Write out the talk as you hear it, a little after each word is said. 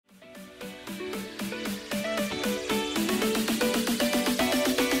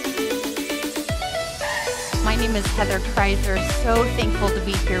name is Heather Kreiser. So thankful to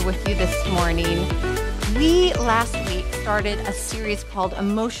be here with you this morning. We last week started a series called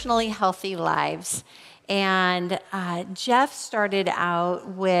Emotionally Healthy Lives. And Jeff started out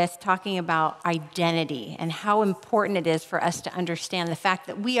with talking about identity and how important it is for us to understand the fact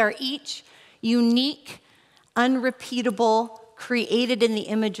that we are each unique, unrepeatable, created in the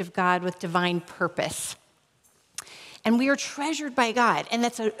image of God with divine purpose. And we are treasured by God. And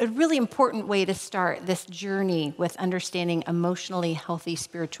that's a really important way to start this journey with understanding emotionally healthy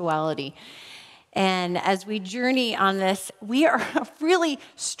spirituality. And as we journey on this, we are really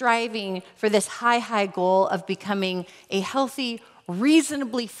striving for this high goal of becoming a healthy,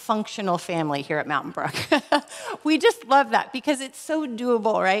 reasonably functional family here at Mountain Brook. We just love that because it's so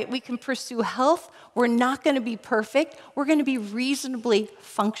doable, right? We can pursue health. We're not going to be perfect. We're going to be reasonably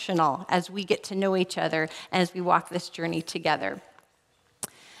functional as we get to know each other and as we walk this journey together.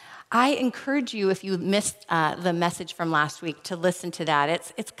 I encourage you, if you missed the message from last week, to listen to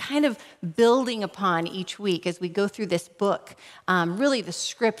that. It's kind of building upon each week as we go through this book. Really, the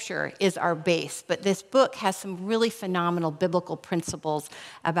scripture is our base, but this book has some really phenomenal biblical principles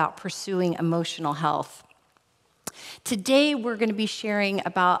about pursuing emotional health. Today, we're going to be sharing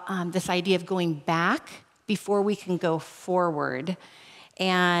about this idea of going back before we can go forward.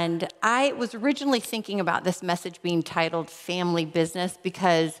 And I was originally thinking about this message being titled Family Business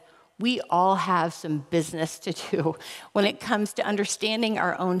because we all have some business to do when it comes to understanding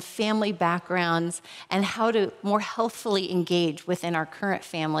our own family backgrounds and how to more healthfully engage within our current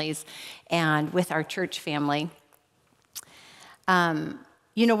families and with our church family.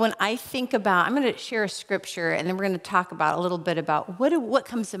 When I think about, I'm going to share a scripture and then we're going to talk about a little bit about what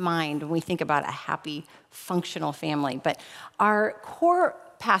comes to mind when we think about a happy, functional family. But our core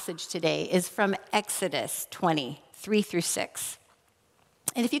passage today is from Exodus 20, 3-6.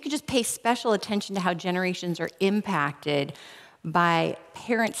 And if you could just pay special attention to how generations are impacted by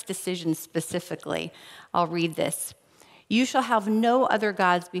parents' decisions specifically, I'll read this. You shall have no other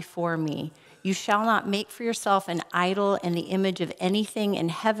gods before me. You shall not make for yourself an idol in the image of anything in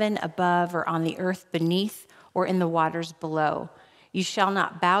heaven above or on the earth beneath or in the waters below. You shall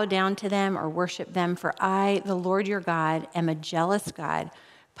not bow down to them or worship them, for I, the Lord your God, am a jealous God,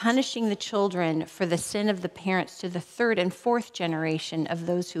 punishing the children for the sin of the parents to the third and fourth generation of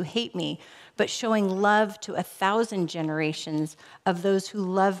those who hate me, but showing love to 1,000 generations of those who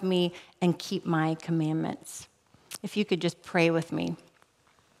love me and keep my commandments. If you could just pray with me.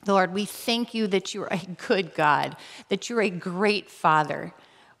 Lord, we thank you that you're a good God, that you're a great Father.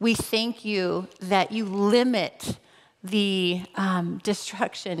 We thank you that you limit the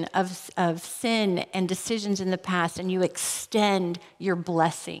destruction of sin and decisions in the past, and you extend your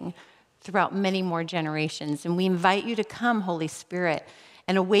blessing throughout many more generations. And we invite you to come, Holy Spirit,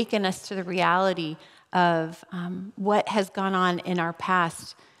 and awaken us to the reality of what has gone on in our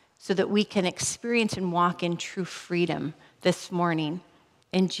past so that we can experience and walk in true freedom this morning.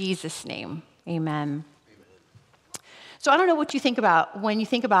 In Jesus' name, amen. So I don't know what you think about when you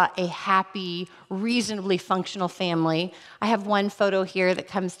think about a happy, reasonably functional family. I have one photo here that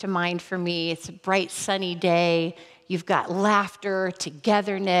comes to mind for me. It's a bright, sunny day. You've got laughter,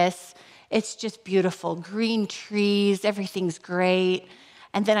 togetherness. It's just beautiful. Green trees, everything's great.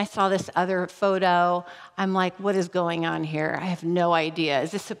 And then I saw this other photo. I'm like, what is going on here? I have no idea.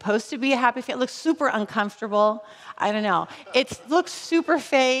 Is this supposed to be a happy family? It looks super uncomfortable. I don't know. It looks super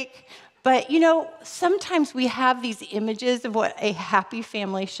fake. But, sometimes we have these images of what a happy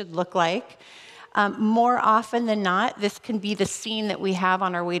family should look like. More often than not, this can be the scene that we have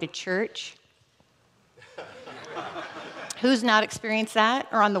on our way to church. Who's not experienced that?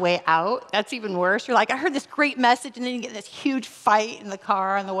 Or on the way out? That's even worse. You're like, I heard this great message, and then you get this huge fight in the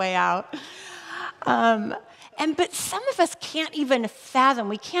car on the way out. But some of us can't even fathom,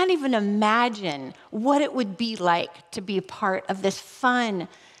 we can't even imagine what it would be like to be a part of this fun,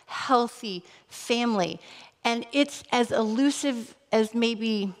 healthy family. And it's as elusive as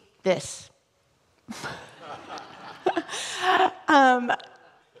maybe this.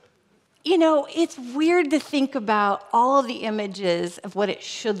 It's weird to think about all of the images of what it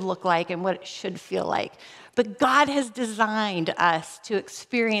should look like and what it should feel like. But God has designed us to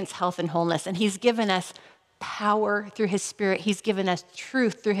experience health and wholeness, and He's given us power through His Spirit. He's given us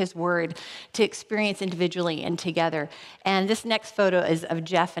truth through His Word to experience individually and together. And this next photo is of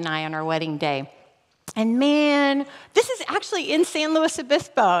Jeff and I on our wedding day. And man, this is actually in San Luis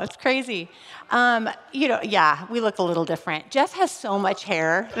Obispo. It's crazy. We look a little different. Jeff has so much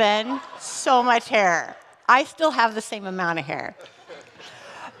hair then, so much hair. I still have the same amount of hair.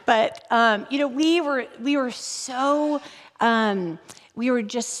 But, we were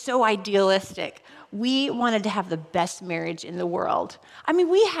just so idealistic. We wanted to have the best marriage in the world. I mean,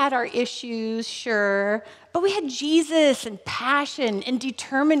 we had our issues, sure, but we had Jesus and passion and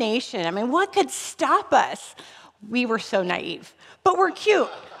determination. I mean, what could stop us? We were so naive, but we're cute.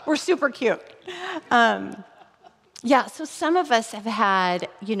 We're super cute. Yeah, so some of us have had,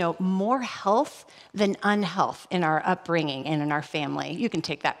 more health than unhealth in our upbringing and in our family. You can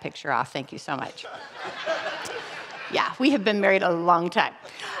take that picture off. Thank you so much. Yeah, we have been married a long time.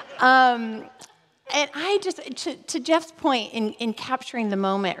 And I just, to Jeff's point in capturing the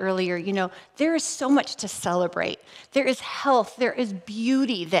moment earlier, there is so much to celebrate. There is health, there is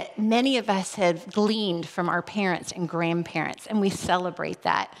beauty that many of us have gleaned from our parents and grandparents, and we celebrate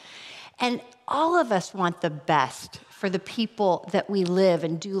that. And all of us want the best for the people that we live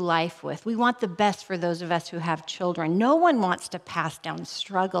and do life with. We want the best for those of us who have children. No one wants to pass down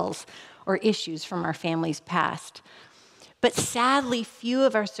struggles or issues from our family's past. But sadly, few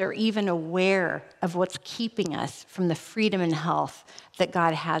of us are even aware of what's keeping us from the freedom and health that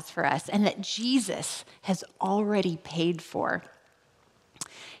God has for us and that Jesus has already paid for.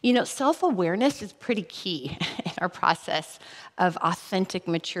 Self-awareness is pretty key in our process of authentic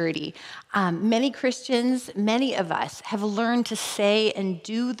maturity. Many Christians, many of us, have learned to say and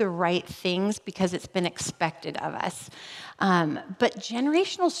do the right things because it's been expected of us. But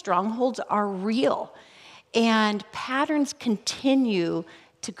generational strongholds are real. And patterns continue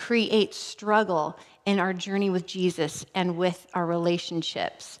to create struggle in our journey with Jesus and with our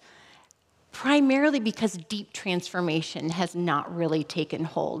relationships, primarily because deep transformation has not really taken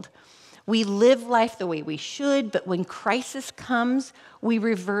hold. We live life the way we should, but when crisis comes, we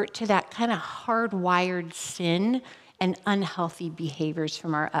revert to that kind of hardwired sin and unhealthy behaviors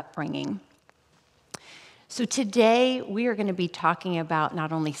from our upbringing. So today, we are going to be talking about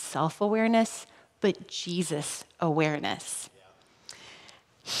not only self-awareness, but Jesus awareness.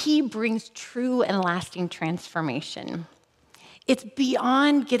 He brings true and lasting transformation. It's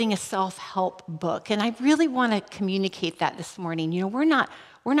beyond getting a self-help book, and I really want to communicate that this morning. We're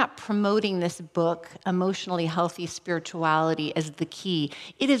not promoting this book, Emotionally Healthy Spirituality, as the key.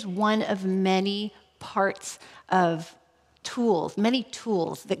 It is one of many parts of many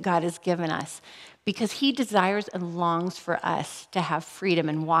tools that God has given us, because he desires and longs for us to have freedom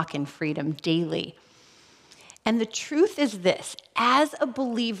and walk in freedom daily. And the truth is this: as a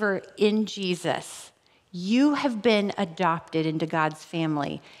believer in Jesus, you have been adopted into God's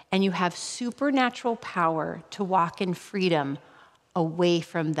family, and you have supernatural power to walk in freedom away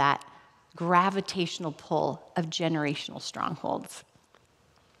from that gravitational pull of generational strongholds.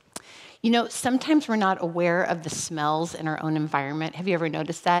 Sometimes we're not aware of the smells in our own environment. Have you ever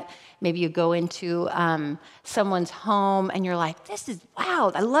noticed that? Maybe you go into someone's home and you're like,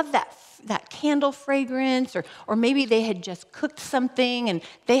 wow, I love that candle fragrance, or maybe they had just cooked something and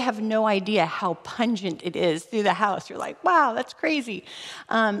they have no idea how pungent it is through the house. You're like, wow, that's crazy.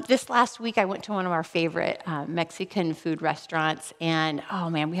 This last week, I went to one of our favorite Mexican food restaurants, and oh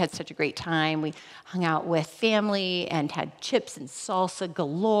man, we had such a great time. We hung out with family and had chips and salsa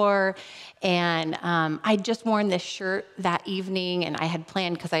galore. And I'd just worn this shirt that evening, and I had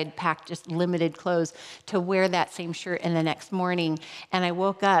planned, because I had packed just limited clothes, to wear that same shirt in the next morning. And I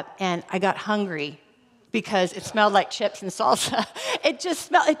woke up and I got hungry because it smelled like chips and salsa.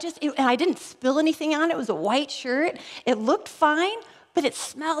 And I didn't spill anything on it. It was a white shirt. It looked fine, but it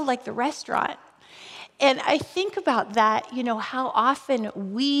smelled like the restaurant. And I think about that, how often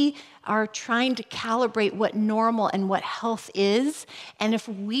we are trying to calibrate what normal and what health is. And if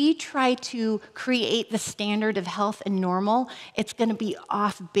we try to create the standard of health and normal, it's going to be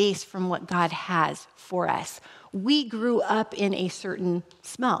off base from what God has for us. We grew up in a certain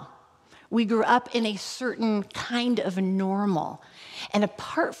smell. We grew up in a certain kind of normal. And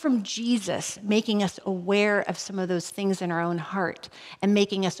apart from Jesus making us aware of some of those things in our own heart and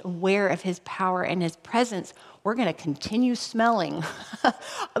making us aware of his power and his presence, we're going to continue smelling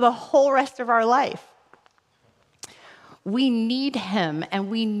the whole rest of our life. We need him, and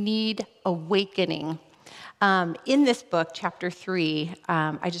we need awakening. In this book, chapter 3,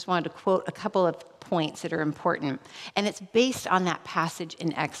 I just wanted to quote a couple of points that are important, and it's based on that passage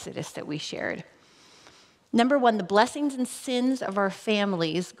in Exodus that we shared. Number 1, the blessings and sins of our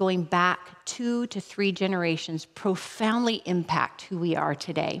families going back 2 to 3 generations profoundly impact who we are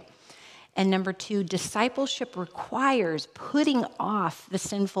today. And number 2, discipleship requires putting off the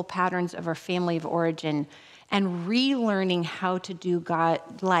sinful patterns of our family of origin and relearning how to do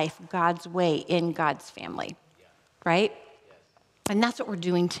life God's way in God's family, right? And that's what we're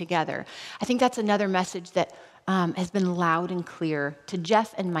doing together. I think that's another message that has been loud and clear to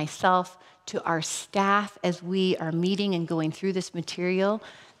Jeff and myself, to our staff as we are meeting and going through this material,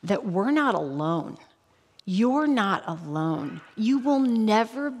 that we're not alone. You're not alone. You will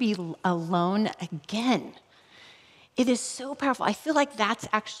never be alone again. It is so powerful. I feel like that's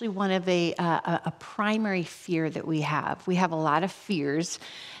actually one of a primary fear that we have. We have a lot of fears,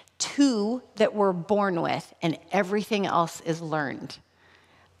 two that we're born with, and everything else is learned.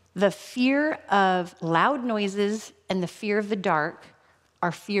 The fear of loud noises and the fear of the dark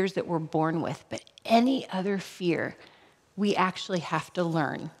are fears that we're born with, but any other fear, we actually have to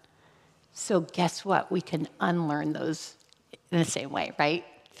learn. So guess what? We can unlearn those in the same way, right?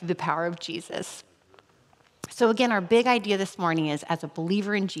 Through the power of Jesus. So again, our big idea this morning is, as a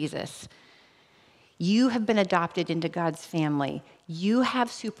believer in Jesus, you have been adopted into God's family. You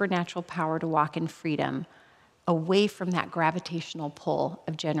have supernatural power to walk in freedom away from that gravitational pull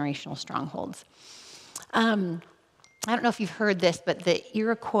of generational strongholds. I don't know if you've heard this, but the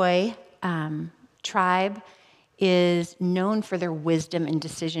Iroquois tribe is known for their wisdom and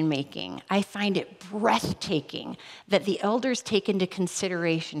decision-making. I find it breathtaking that the elders take into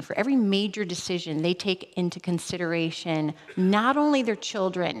consideration, for every major decision, they take into consideration not only their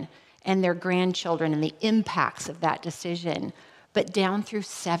children and their grandchildren and the impacts of that decision, but down through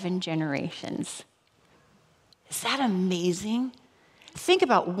 7 generations. Is that amazing? Think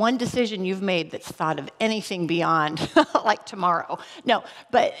about one decision you've made that's thought of anything beyond, like tomorrow. No,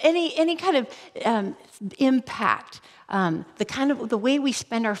 but any kind of impact, the way we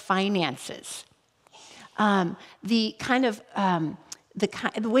spend our finances, the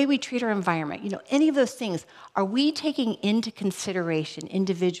way we treat our environment. Any of those things. Are we taking into consideration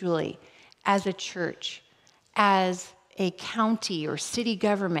individually, as a church, as a county or city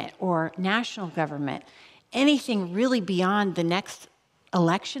government or national government, anything really beyond the next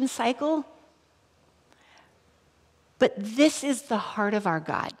election cycle? But this is the heart of our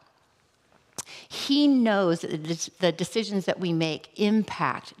God. He knows that the decisions that we make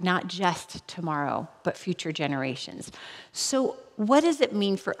impact not just tomorrow, but future generations. So what does it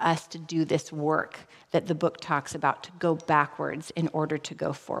mean for us to do this work that the book talks about, to go backwards in order to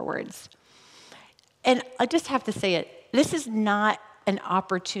go forwards? And I just have to say it, this is not an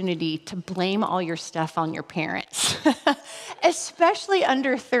opportunity to blame all your stuff on your parents, especially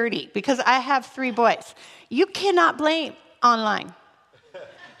under 30, because I have 3 boys. You cannot blame online.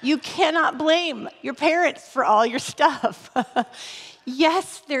 You cannot blame your parents for all your stuff.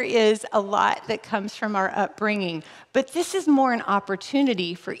 Yes, there is a lot that comes from our upbringing, but this is more an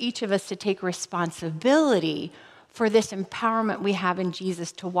opportunity for each of us to take responsibility for this empowerment we have in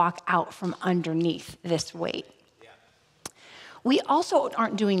Jesus to walk out from underneath this weight. We also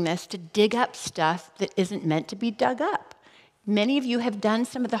aren't doing this to dig up stuff that isn't meant to be dug up. Many of you have done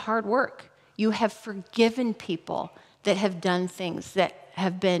some of the hard work. You have forgiven people that have done things that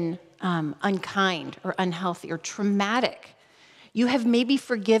have been unkind or unhealthy or traumatic. You have maybe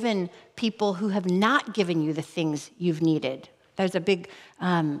forgiven people who have not given you the things you've needed. There's a big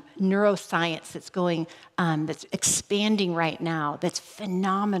neuroscience that's going, that's expanding right now, that's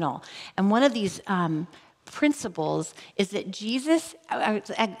phenomenal. And one of these principles is that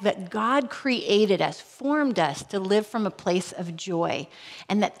that God created us, formed us to live from a place of joy,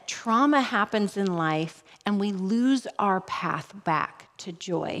 and that trauma happens in life and we lose our path back to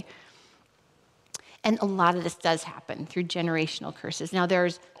joy. And a lot of this does happen through generational curses. Now,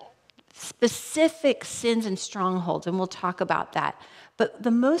 there's specific sins and strongholds, and we'll talk about that. But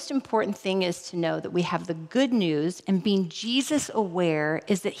the most important thing is to know that we have the good news, and being Jesus aware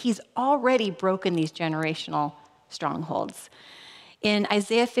is that he's already broken these generational strongholds. In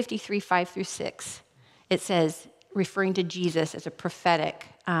Isaiah 53, 5-6, it says, referring to Jesus as a prophetic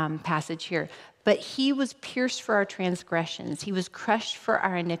passage here, but he was pierced for our transgressions. He was crushed for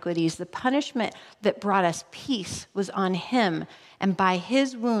our iniquities. The punishment that brought us peace was on him, and by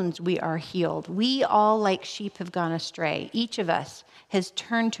his wounds we are healed. We all, like sheep, have gone astray. Each of us has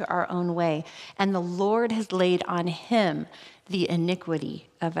turned to our own way, and the Lord has laid on him the iniquity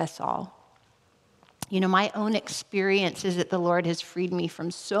of us all. My own experience is that the Lord has freed me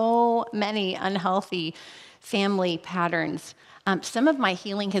from so many unhealthy family patterns. Some of my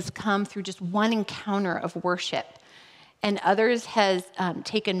healing has come through just one encounter of worship, and others has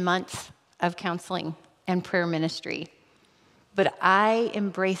taken months of counseling and prayer ministry. But I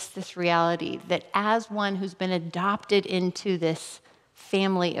embrace this reality that as one who's been adopted into this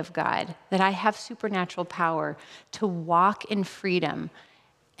family of God, that I have supernatural power to walk in freedom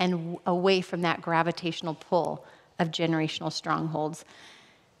and away from that gravitational pull of generational strongholds.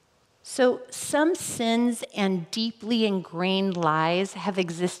 So some sins and deeply ingrained lies have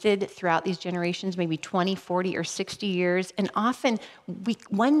existed throughout these generations, maybe 20, 40, or 60 years. And often,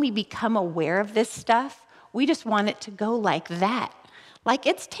 when we become aware of this stuff, we just want it to go like that. Like,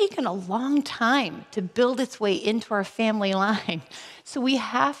 it's taken a long time to build its way into our family line. So we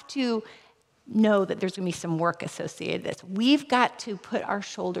have to know that there's going to be some work associated with this. We've got to put our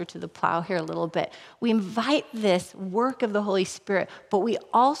shoulder to the plow here a little bit. We invite this work of the Holy Spirit, but we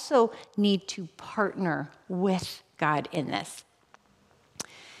also need to partner with God in this.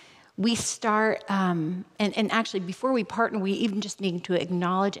 We start, and actually before we partner, we even just need to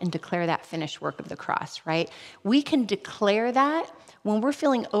acknowledge and declare that finished work of the cross, right? We can declare that when we're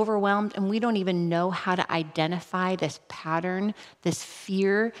feeling overwhelmed and we don't even know how to identify this pattern, this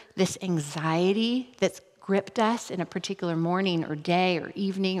fear, this anxiety that's gripped us in a particular morning or day or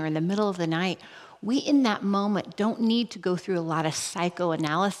evening or in the middle of the night. We, in that moment, don't need to go through a lot of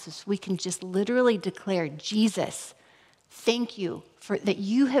psychoanalysis. We can just literally declare, Jesus, thank you for that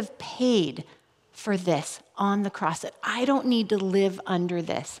you have paid for this on the cross, that I don't need to live under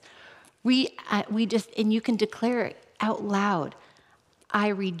this. We just, and you can declare it out loud. I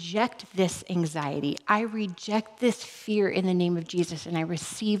reject this anxiety. I reject this fear in the name of Jesus, and I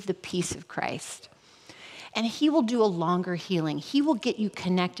receive the peace of Christ. And he will do a longer healing. He will get you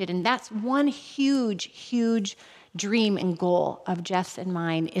connected. And that's one huge, huge dream and goal of Jeff's and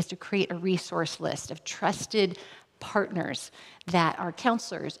mine, is to create a resource list of trusted partners that are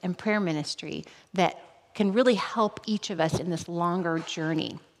counselors and prayer ministry that can really help each of us in this longer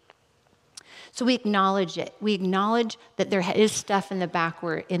journey. So we acknowledge it. We acknowledge that there is stuff in the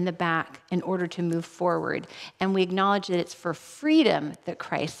back in order to move forward. And we acknowledge that it's for freedom that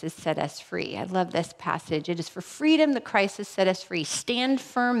Christ has set us free. I love this passage. It is for freedom that Christ has set us free. Stand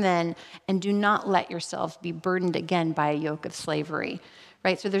firm then, and do not let yourselves be burdened again by a yoke of slavery.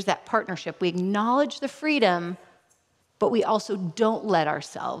 Right? So there's that partnership. We acknowledge the freedom, but we also don't let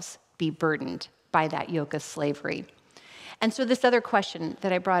ourselves be burdened by that yoke of slavery. And so this other question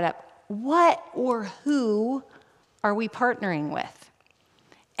that I brought up, what or who are we partnering with?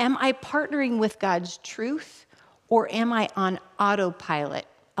 Am I partnering with God's truth, or am I on autopilot,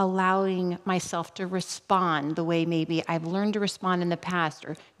 allowing myself to respond the way maybe I've learned to respond in the past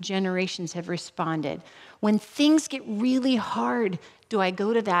or generations have responded? When things get really hard, do I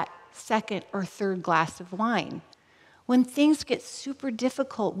go to that second or third glass of wine? When things get super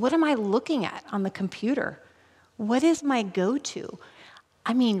difficult, what am I looking at on the computer? What is my go-to?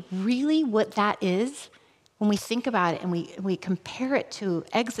 I mean, really what that is, when we think about it and we compare it to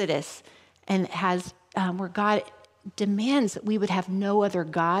Exodus, and it has where God demands that we would have no other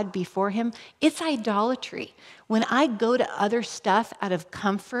God before him, it's idolatry. When I go to other stuff out of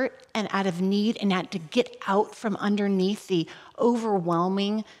comfort and out of need and to get out from underneath the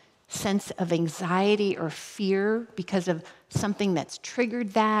overwhelming sense of anxiety or fear because of something that's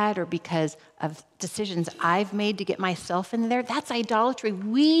triggered that, or because of decisions I've made to get myself in there, that's idolatry.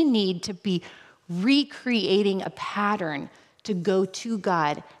 We need to be recreating a pattern to go to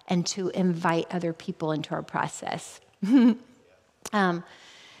God and to invite other people into our process. Matthew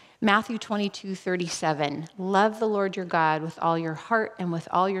 22:37, love the Lord your God with all your heart and with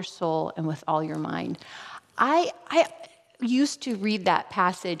all your soul and with all your mind. I used to read that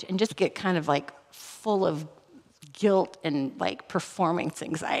passage and just get kind of like full of guilt and like performance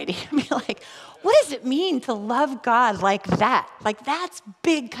anxiety. I mean, like, what does it mean to love God like that? Like, that's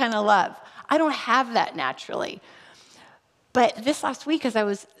big kind of love. I don't have that naturally. But this last week, as I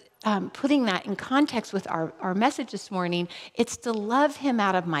was putting that in context with our message this morning, it's to love him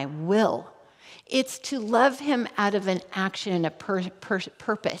out of my will. It's to love him out of an action and a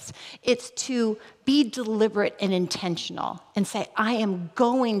purpose. It's to be deliberate and intentional and say, I am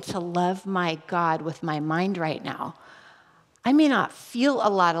going to love my God with my mind right now. I may not feel a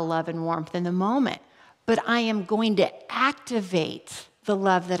lot of love and warmth in the moment, but I am going to activate the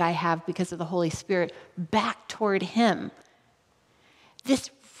love that I have because of the Holy Spirit back toward him.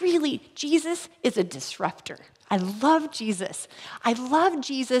 Jesus is a disruptor. I love Jesus. I love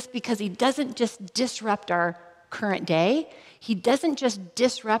Jesus because he doesn't just disrupt our current day. He doesn't just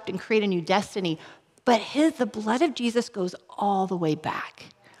disrupt and create a new destiny, but the blood of Jesus goes all the way back,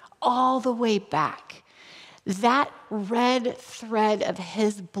 all the way back. That red thread of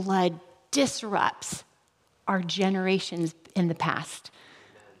his blood disrupts our generations in the past.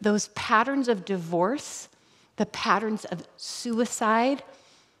 Those patterns of divorce, the patterns of suicide,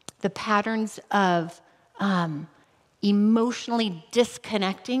 the patterns of emotionally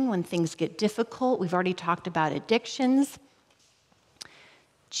disconnecting when things get difficult. We've already talked about addictions.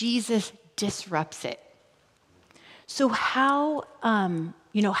 Jesus disrupts it. So what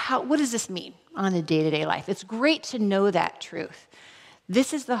does this mean on a day-to-day life? It's great to know that truth.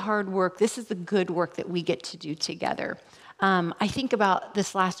 This is the hard work. This is the good work that we get to do together. I think about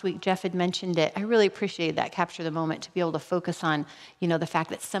this last week, Jeff had mentioned it. I really appreciated that, capture the moment, to be able to focus on, the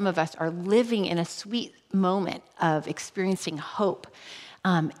fact that some of us are living in a sweet moment of experiencing hope.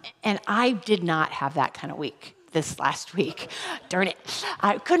 And I did not have that kind of week this last week. Darn it.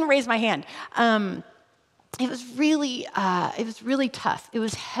 I couldn't raise my hand. It was really tough. It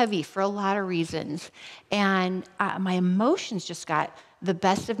was heavy for a lot of reasons. And my emotions just got the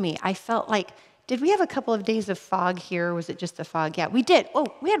best of me. I felt like, did we have a couple of days of fog here? Or was it just the fog? Yeah, we did. Oh,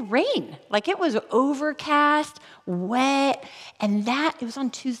 we had rain. Like, it was overcast, wet. And it was on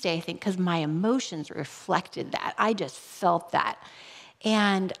Tuesday, I think, because my emotions reflected that. I just felt that.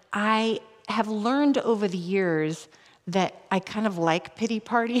 And I have learned over the years that I kind of like pity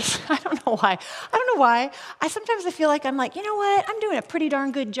parties. I don't know why. I sometimes feel like I'm like, you know what? I'm doing a pretty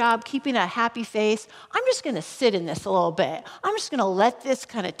darn good job keeping a happy face. I'm just going to sit in this a little bit. I'm just going to let this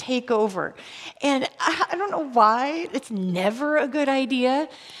kind of take over. And I don't know why. It's never a good idea.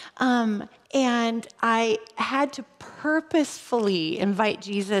 And I had to purposefully invite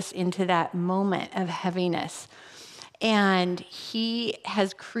Jesus into that moment of heaviness. And he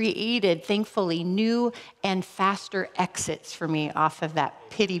has created, thankfully, new and faster exits for me off of that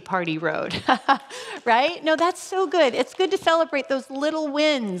pity party road, right? No, that's so good. It's good to celebrate those little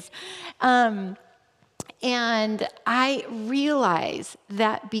wins. And I realize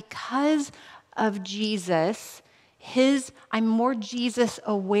that because of Jesus, I'm more Jesus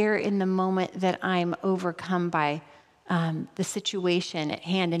aware in the moment that I'm overcome by the situation at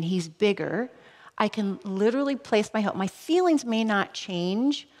hand, and he's bigger. I can literally place my hope. My feelings may not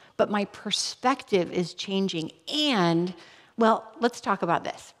change, but my perspective is changing. And, well, let's talk about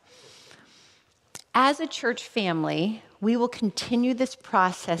this. As a church family, we will continue this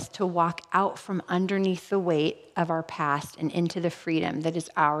process to walk out from underneath the weight of our past and into the freedom that is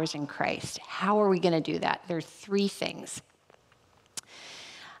ours in Christ. How are we going to do that? There are three things.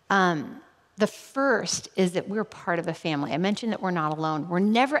 The first is that we're part of a family. I mentioned that we're not alone. We're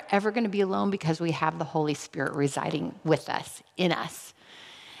never, ever going to be alone because we have the Holy Spirit residing with us, in us.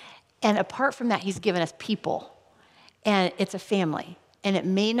 And apart from that, he's given us people. And it's a family. And it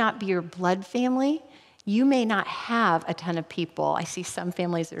may not be your blood family. You may not have a ton of people. I see some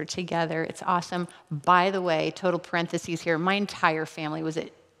families that are together. It's awesome. By the way, total parentheses here, my entire family was at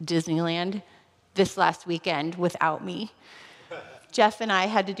Disneyland this last weekend without me. Jeff and I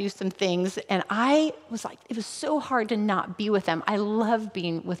had to do some things, and I was like, it was so hard to not be with them. I love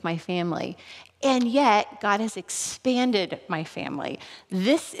being with my family. And yet, God has expanded my family.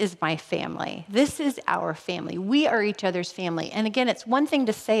 This is my family. This is our family. We are each other's family. And again, it's one thing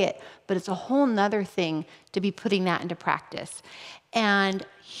to say it, but it's a whole nother thing to be putting that into practice. And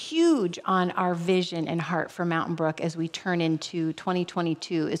huge on our vision and heart for Mountain Brook as we turn into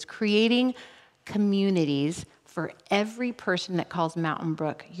 2022 is creating communities for every person that calls Mountain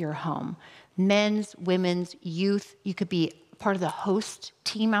Brook your home. Men's, women's, youth. You could be part of the host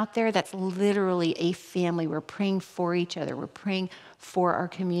team out there. That's literally a family. We're praying for each other. We're praying for our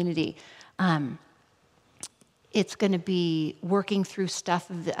community. It's going to be working through stuff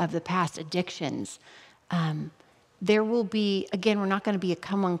of the past, addictions. There will be, again, we're not going to be a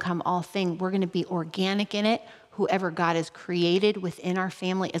come one, come all thing. We're going to be organic in it. Whoever God has created within our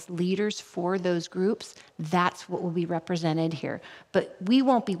family as leaders for those groups, that's what will be represented here. But we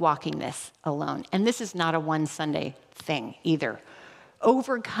won't be walking this alone. And this is not a one Sunday thing either.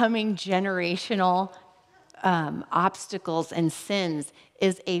 Overcoming generational obstacles and sins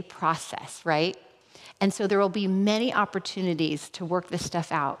is a process, right? And so there will be many opportunities to work this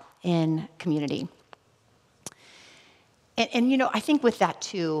stuff out in community. And I think with that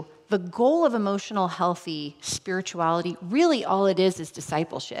too, the goal of emotional healthy spirituality, really all it is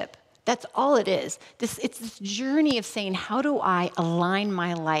discipleship. That's all it is. It's this journey of saying, how do I align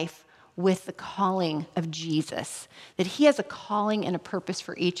my life with the calling of Jesus? That he has a calling and a purpose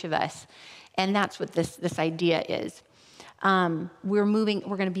for each of us. And that's what this idea is. We're going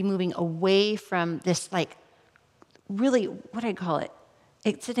to be moving away from this, really, what do I call it?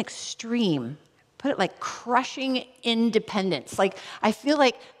 It's an extreme. Put it like crushing independence. I feel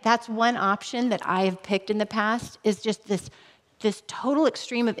like that's one option that I have picked in the past is just this total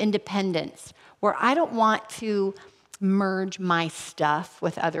extreme of independence where I don't want to merge my stuff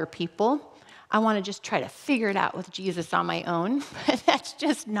with other people. I want to just try to figure it out with Jesus on my own. But that's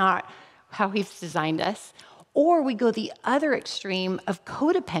just not how he's designed us. Or we go the other extreme of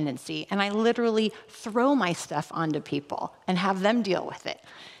codependency, and I literally throw my stuff onto people and have them deal with it.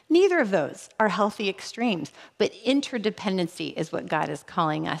 Neither of those are healthy extremes, but interdependency is what God is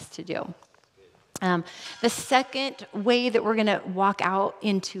calling us to do. The second way that we're going to walk out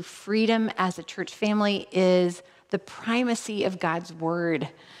into freedom as a church family is the primacy of God's word.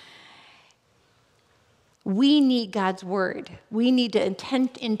 We need God's word. We need to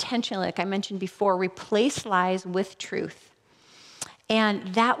intentionally, like I mentioned before, replace lies with truth.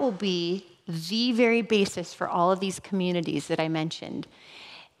 And that will be the very basis for all of these communities that I mentioned.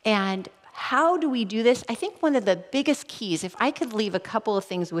 And how do we do this? I think one of the biggest keys, if I could leave a couple of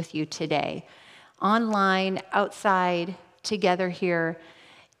things with you today, online, outside, together here,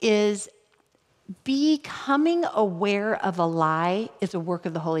 is becoming aware of a lie is a work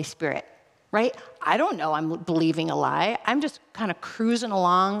of the Holy Spirit, right? I don't know I'm believing a lie. I'm just kind of cruising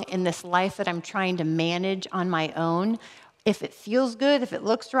along in this life that I'm trying to manage on my own. If it feels good, if it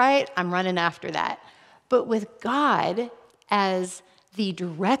looks right, I'm running after that. But with God as the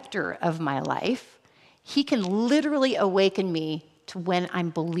director of my life, he can literally awaken me to when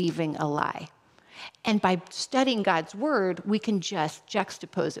I'm believing a lie. And by studying God's word, we can just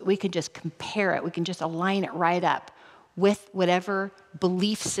juxtapose it. We can just compare it. We can just align it right up with whatever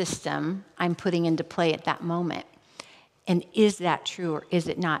belief system I'm putting into play at that moment. And is that true or is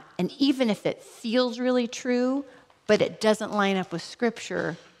it not? And even if it feels really true, but it doesn't line up with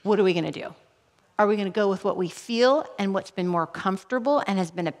Scripture, what are we going to do? Are we going to go with what we feel and what's been more comfortable and has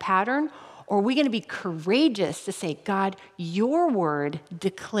been a pattern? Or are we going to be courageous to say, God, your word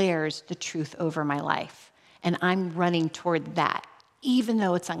declares the truth over my life, and I'm running toward that, even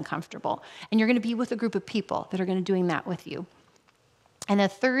though it's uncomfortable. And you're going to be with a group of people that are going to doing that with you. And the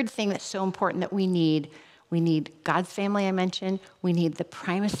third thing that's so important that we need God's family, I mentioned. We need the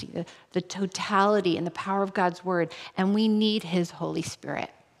primacy, the totality and the power of God's word. And we need his Holy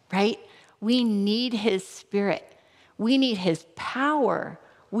Spirit, right? We need his Spirit. We need his power.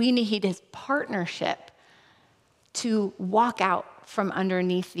 We need his partnership to walk out from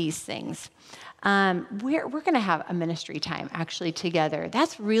underneath these things. We're going to have a ministry time actually together.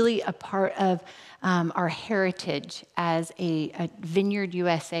 That's really a part of our heritage as a Vineyard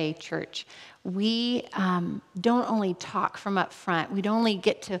USA church. We don't only talk from up front. We don't only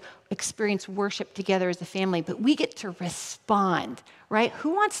get to experience worship together as a family, but we get to respond, right?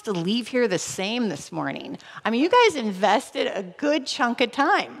 Who wants to leave here the same this morning? I mean, you guys invested a good chunk of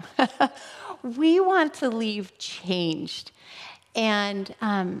time. We want to leave changed. And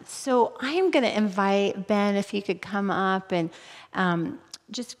so I'm going to invite Ben, if he could come up and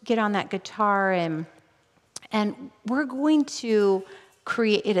just get on that guitar. And we're going to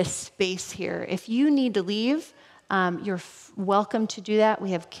create a space here. If you need to leave, you're welcome to do that.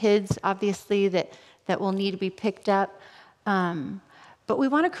 We have kids, obviously, that will need to be picked up. But we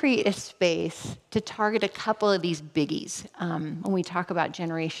want to create a space to target a couple of these biggies when we talk about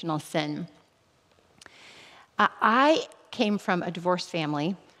generational sin. I came from a divorced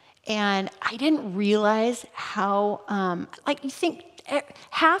family, and I didn't realize how, you think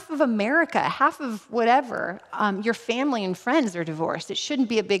half of America, half of whatever, your family and friends are divorced. It shouldn't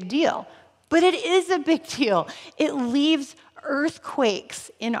be a big deal, but it is a big deal. It leaves earthquakes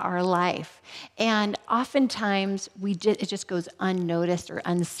in our life, and oftentimes it just goes unnoticed or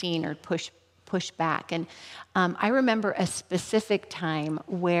unseen or pushed back. And I remember a specific time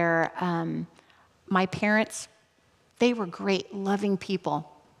where my parents, they were great, loving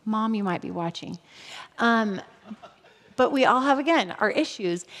people. Mom, you might be watching. But we all have, again, our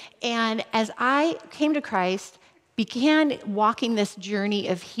issues. And as I came to Christ, began walking this journey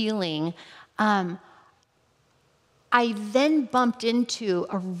of healing, I then bumped into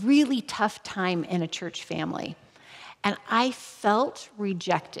a really tough time in a church family. And I felt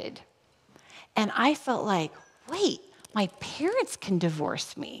rejected. And I felt like, wait, my parents can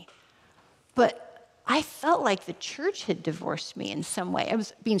divorce me. But I felt like the church had divorced me in some way. I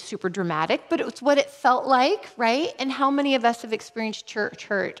was being super dramatic, but it was what it felt like, right? And how many of us have experienced church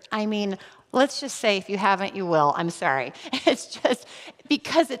hurt? I mean, let's just say if you haven't, you will. I'm sorry. It's just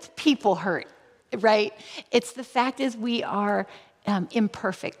because it's people hurt, right? It's the fact is we are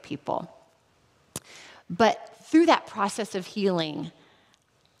imperfect people. But through that process of healing,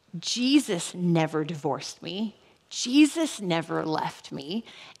 Jesus never divorced me. Jesus never left me,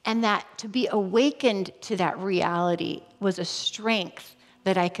 and that to be awakened to that reality was a strength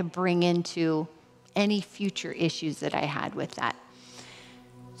that I could bring into any future issues that I had with that.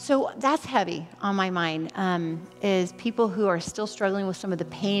 So that's heavy on my mind, is people who are still struggling with some of the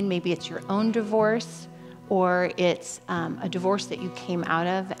pain. Maybe it's your own divorce, or it's a divorce that you came out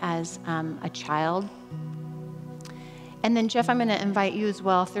of as a child. And then, Jeff, I'm going to invite you as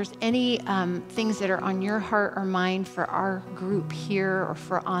well. If there's any things that are on your heart or mind for our group here or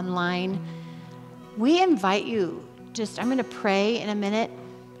for online, we invite you, I'm going to pray in a minute,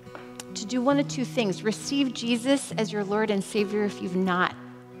 to do one of two things. Receive Jesus as your Lord and Savior if you've not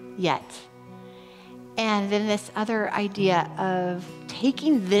yet. And then this other idea of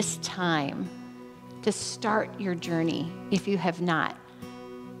taking this time to start your journey, if you have not,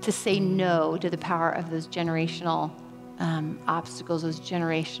 to say no to the power of those generational obstacles, those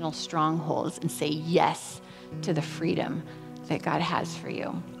generational strongholds, and say yes to the freedom that God has for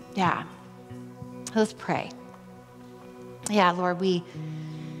you. Yeah. Let's pray. Yeah, Lord, we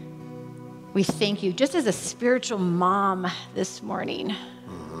thank you. Just as a spiritual mom this morning,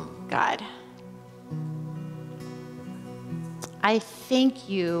 God, I thank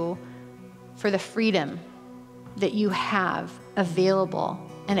you for the freedom that you have available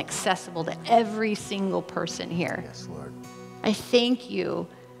and accessible to every single person here. Yes, Lord. I thank you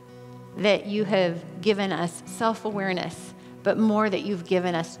that you have given us self-awareness, but more that you've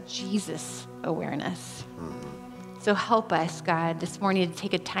given us Jesus awareness. So help us, God, this morning to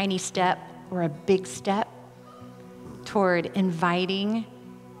take a tiny step or a big step toward inviting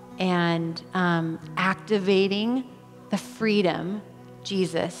and activating the freedom,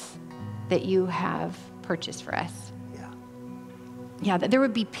 Jesus, that you have purchased for us. Yeah, that there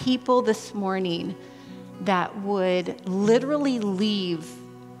would be people this morning that would literally leave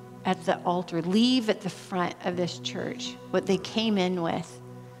at the altar, leave at the front of this church what they came in with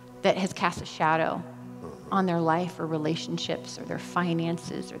that has cast a shadow on their life or relationships or their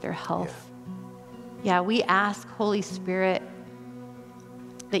finances or their health. Yeah, we ask, Holy Spirit,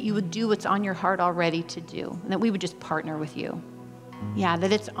 that you would do what's on your heart already to do, and that we would just partner with you. Yeah,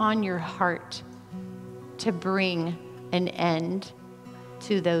 that it's on your heart to bring an end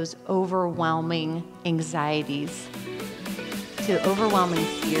to those overwhelming anxieties, to overwhelming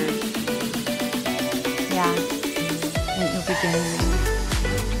fears. Yeah, and you'll begin.